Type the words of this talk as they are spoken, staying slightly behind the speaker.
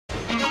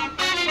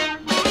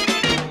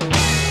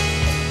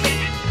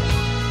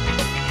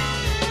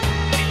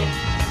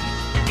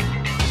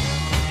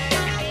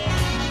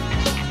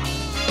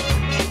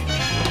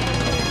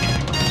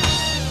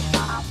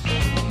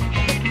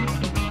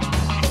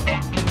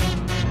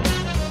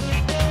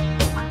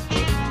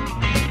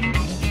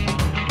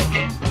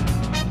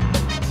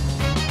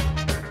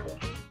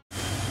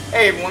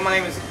Hey everyone, my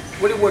name is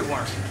Woody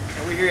Woodworm,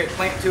 and we're here at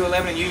Plant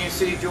 211 in Union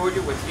City,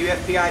 Georgia with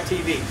Ufp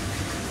Tv.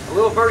 A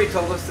little birdie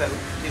told us that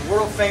the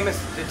world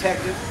famous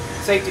detective,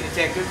 safety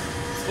detective,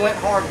 Splint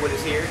Hardwood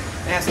is here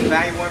and has some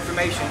valuable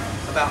information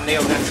about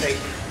nail gun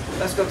safety.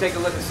 Let's go take a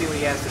look and see what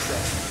he has to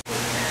say.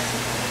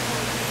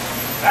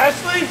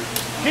 Ashley,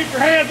 keep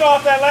your hands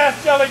off that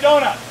last jelly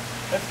donut.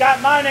 It's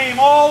got my name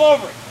all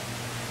over it.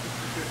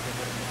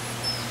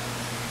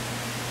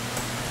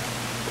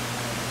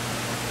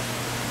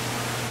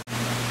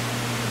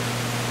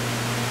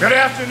 Good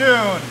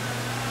afternoon.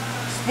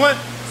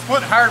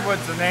 Splint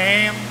Hardwood's the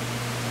name.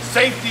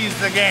 Safety's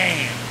the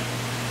game.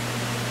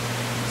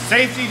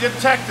 Safety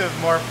detective,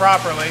 more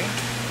properly.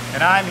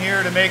 And I'm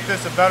here to make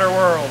this a better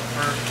world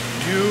for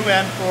you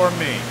and for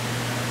me.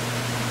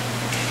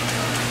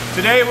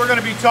 Today we're going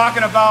to be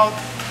talking about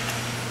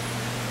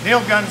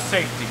nail gun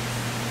safety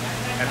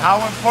and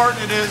how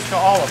important it is to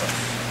all of us.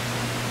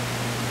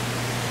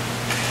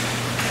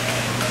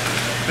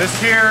 This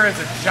here is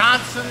a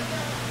Johnson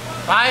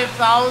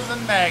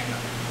 5000 Magnum.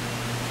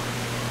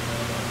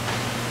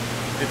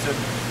 It's a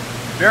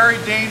very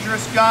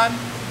dangerous gun.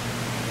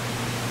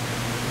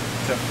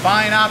 It's a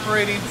fine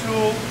operating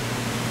tool.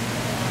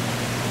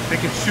 It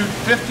can shoot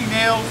 50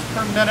 nails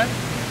per minute.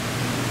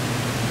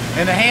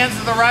 In the hands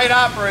of the right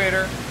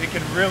operator, it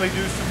can really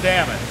do some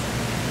damage.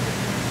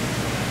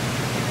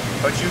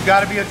 But you've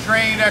got to be a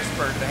trained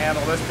expert to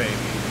handle this baby.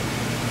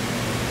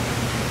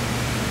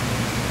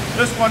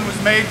 This one was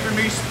made for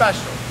me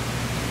special.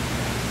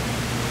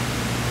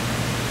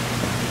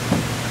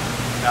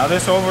 Now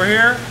this over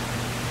here,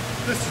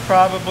 this is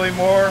probably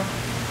more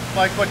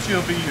like what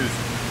you'll be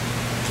using.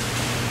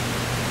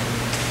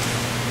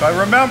 But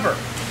remember,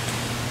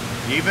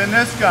 even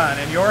this gun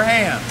in your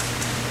hands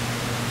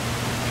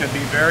can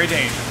be very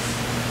dangerous.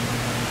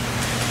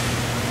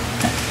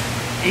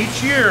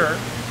 Each year,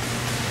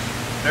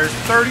 there's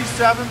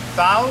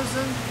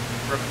 37,000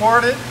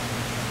 reported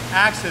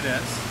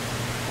accidents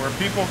where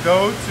people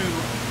go to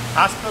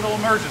hospital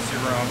emergency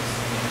rooms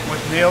with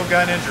nail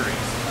gun injuries.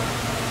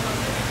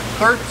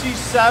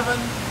 37,000.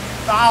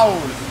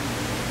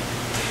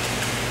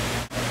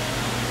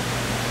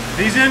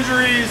 These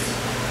injuries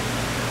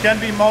can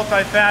be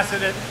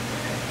multifaceted,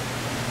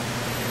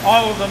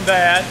 all of them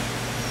bad.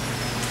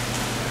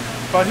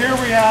 But here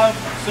we have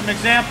some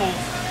examples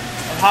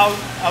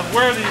of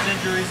where these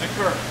injuries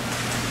occur.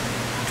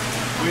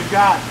 We've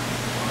got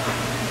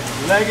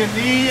leg and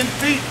knee and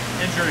feet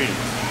injuries,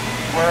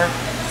 where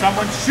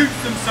someone shoots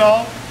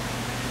themselves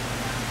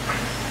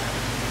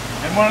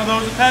in one of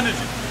those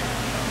appendages.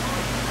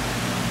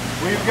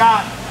 We've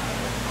got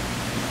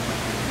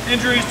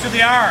injuries to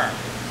the arm.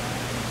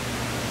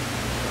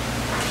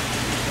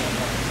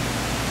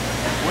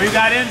 We've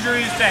got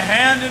injuries to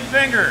hand and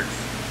fingers.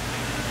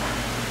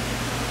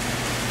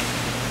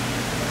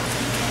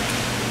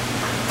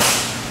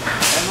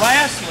 And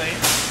lastly,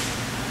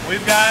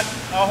 we've got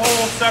a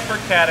whole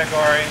separate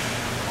category,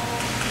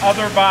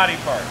 other body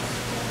parts.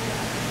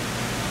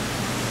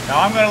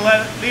 Now I'm going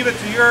to leave it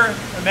to your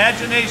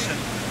imagination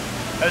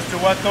as to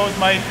what those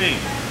might be.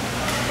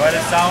 But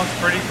it sounds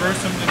pretty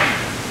gruesome to me.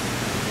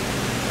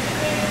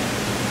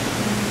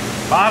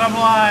 Bottom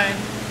line,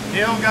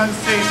 nail gun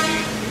safety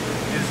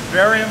is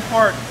very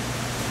important.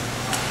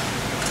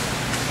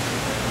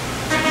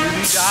 You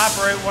need to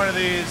operate one of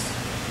these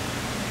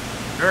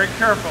very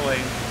carefully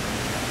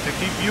to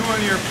keep you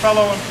and your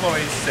fellow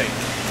employees safe.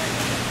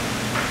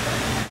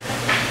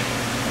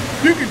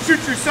 You can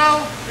shoot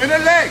yourself in the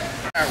leg.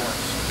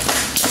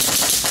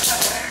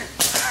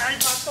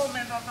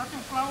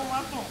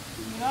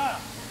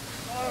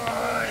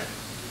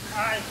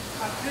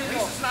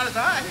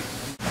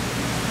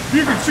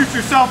 You can shoot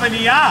yourself in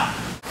the eye.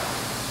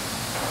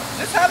 Is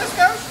this how this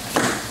goes?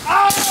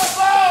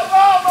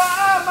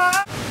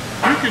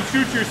 You can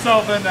shoot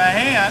yourself in the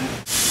hand.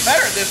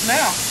 Better at this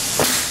now.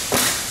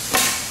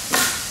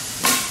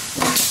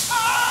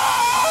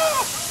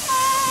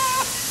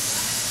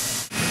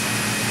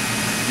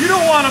 You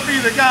don't want to be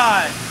the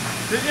guy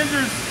that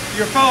injures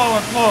your fellow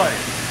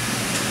employees,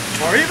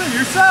 or even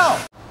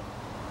yourself.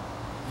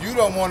 You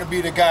don't want to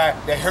be the guy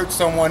that hurts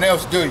someone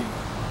else, do you?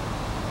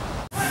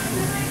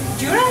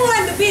 You don't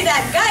want to be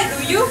that guy,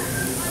 do you?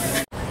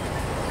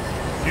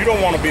 You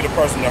don't want to be the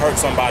person that hurts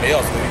somebody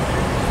else, do you?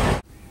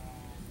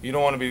 You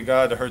don't want to be the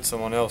guy that hurts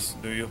someone else,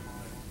 do you?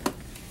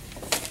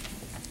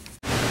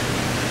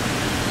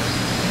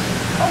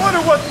 I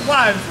wonder what the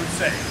wives would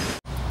say.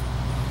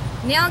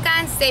 Nail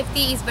gun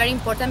safety is very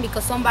important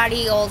because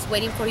somebody else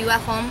waiting for you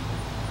at home.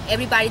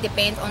 Everybody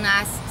depends on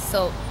us,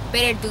 so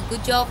better do a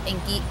good job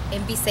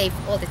and be safe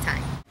all the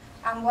time.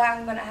 I'm glad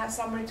I'm going to have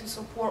somebody to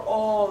support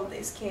all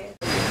these kids.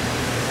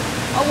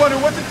 I wonder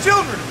what the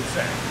children would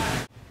say.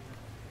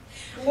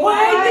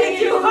 Why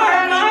did you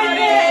hurt my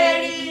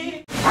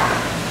daddy?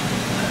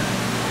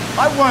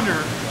 I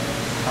wonder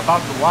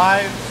about the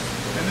wives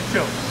and the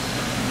children.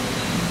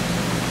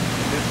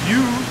 If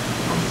you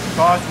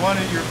caused one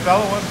of your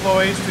fellow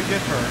employees to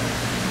get hurt,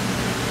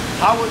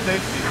 how would they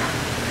feel?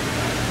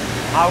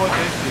 How would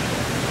they feel?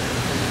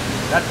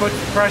 That puts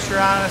the pressure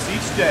on us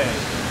each day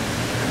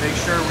to make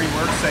sure we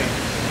work safe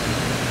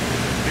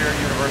here at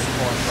Universal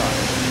Florence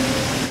Products.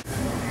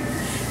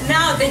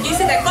 Now that you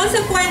see the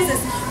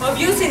consequences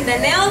of using the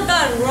nail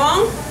gun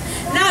wrong,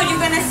 now you're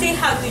gonna see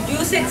how to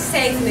use it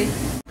safely.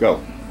 Go.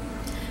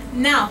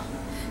 Now,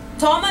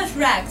 Thomas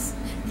Rags,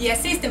 the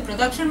assistant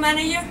production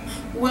manager,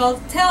 will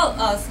tell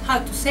us how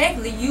to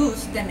safely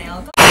use the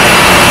nail gun.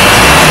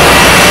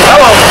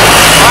 Hello,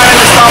 my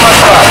name is Thomas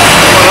Rags.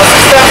 I'm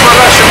assistant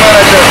production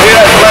manager here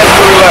at Plant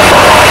 211.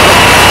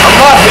 I'm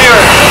not here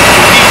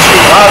to teach you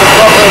how to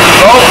properly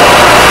load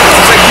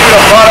and secure a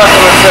product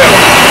or a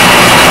trailer.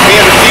 I'm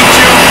here to teach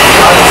you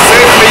how to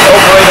safely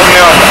operate a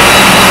nail gun.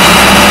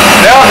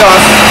 Nail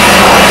guns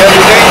can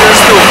be dangerous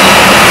too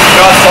if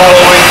not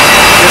following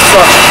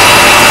instructions.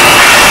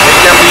 They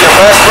can be your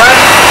best friend,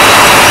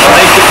 or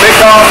they can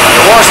become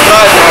your worst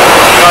nightmare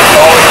if not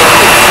following the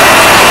rules.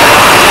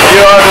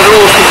 Here are the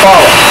rules to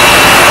follow.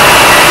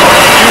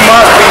 You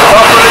must be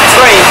properly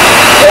trained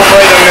to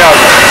operate a nail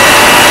gun.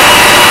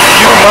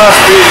 You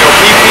must wear your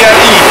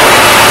PPE,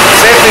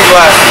 safety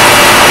glasses,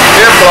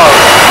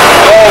 earplugs,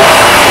 gloves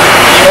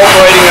when you're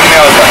operating a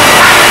nail gun.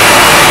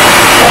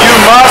 You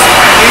must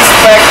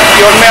inspect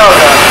your nail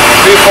gun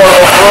before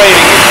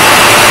operating it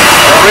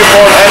and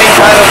report any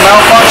kind of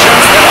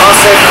malfunctions and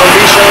unsafe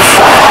conditions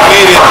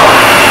immediately.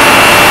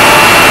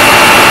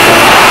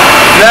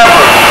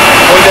 Never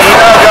point a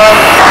nail gun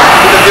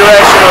to the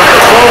direction of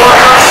your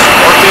coworkers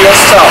or to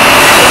yourself.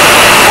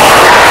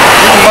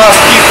 You must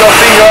keep your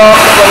finger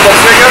off from the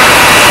trigger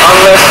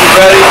unless you're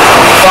ready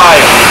to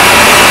fire.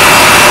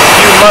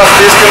 You must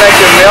disconnect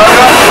your nail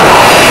gun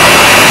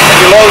when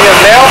you're loading a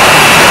nail,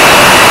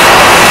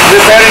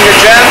 repairing a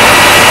jam,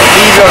 or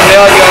leave your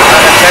nail gun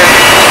unattended.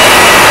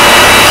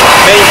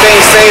 Maintain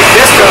safe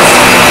distance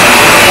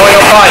from the point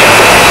of fire,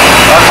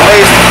 at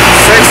least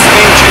 6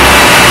 inches.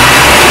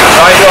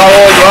 Try to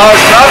avoid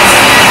large nuts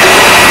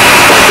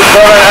to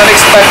prevent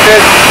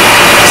unexpected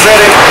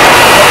setting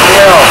of the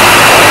nail.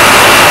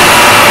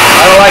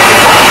 I don't like it.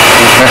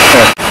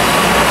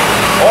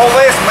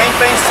 Always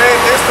maintain safe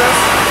distance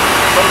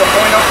from the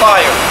point of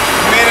fire,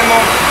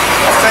 minimum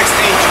of 6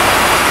 inches.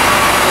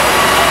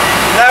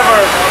 Never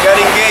get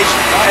engaged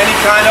in any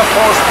kind of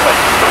horseplay.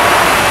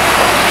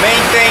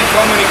 Maintain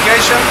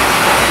communication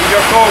with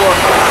your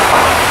coworkers.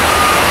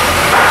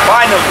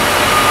 Finally,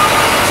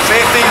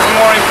 safety is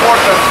more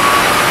important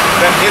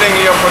than hitting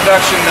your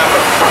production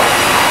numbers.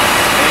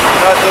 And if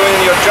you're not doing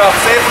your job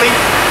safely,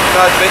 you're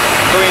not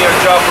doing your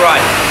job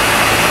right.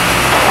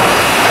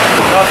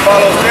 Do not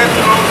follow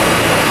safety rules,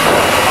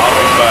 I'll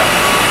be back.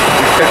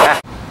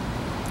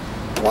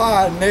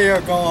 Why nail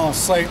gun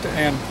safety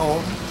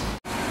important?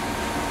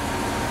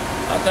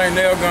 I think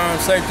nail gun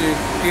safety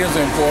is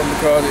important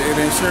because it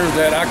ensures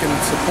that I can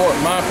support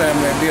my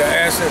family and be an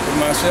asset to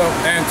myself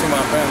and to my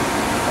family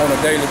on a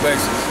daily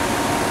basis.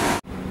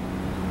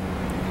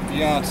 If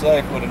you're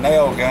unsafe with a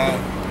nail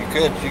gun, you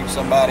could shoot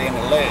somebody in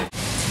the leg.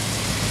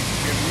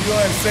 If you're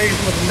unsafe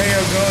with a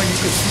nail gun, you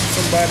could shoot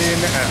somebody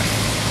in the eye.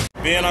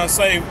 Being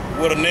unsafe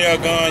with a nail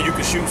gun, you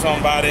can shoot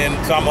somebody in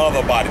some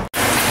other body.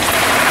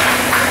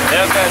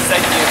 Nail gun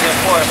safety is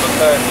important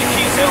because it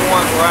keeps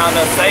everyone around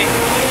us safe,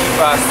 it keeps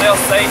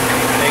ourselves safe,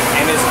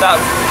 and it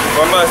stops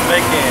from us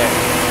making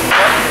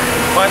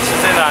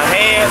punches in our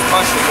hands,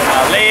 punches in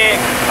our leg,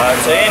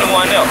 to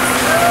anyone else.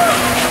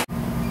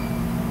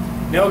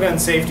 Nail gun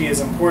safety is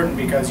important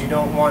because you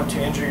don't want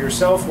to injure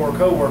yourself or a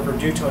coworker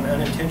due to an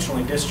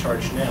unintentionally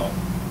discharged nail.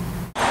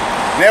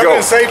 Nail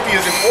gun safety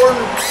is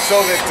important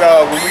so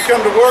that when we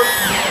come to work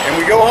and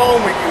we go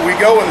home, we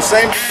go in the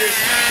same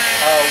condition.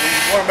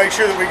 We want to make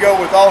sure that we go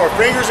with all our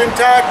fingers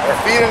intact, our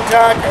feet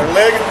intact, our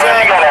leg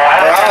intact,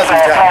 our eyes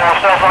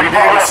intact. We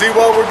need to see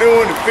what we're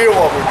doing and feel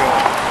what we're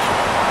doing.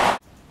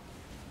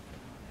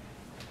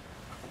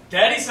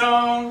 Daddy's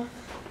home!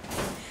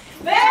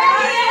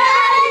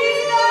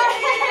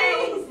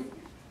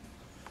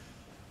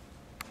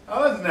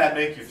 Oh, doesn't that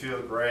make you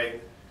feel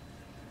great?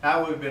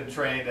 Now we've been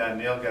trained on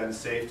nail gun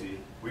safety,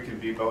 we can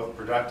be both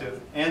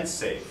productive and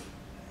safe.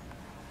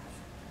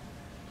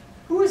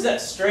 Who is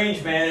that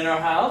strange man in our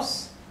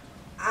house?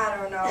 I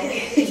don't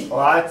know.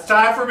 Well, it's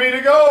time for me to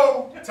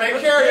go. Take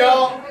care,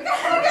 y'all.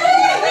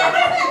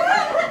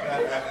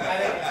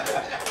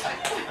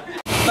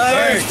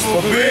 Thanks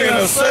for being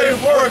a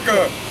safe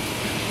worker.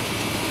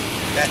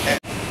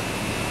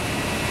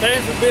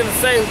 Thanks for being a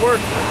safe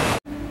worker.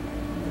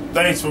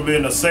 Thanks for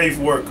being a safe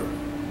worker.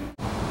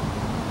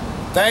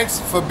 Thanks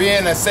for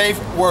being a safe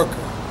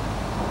worker.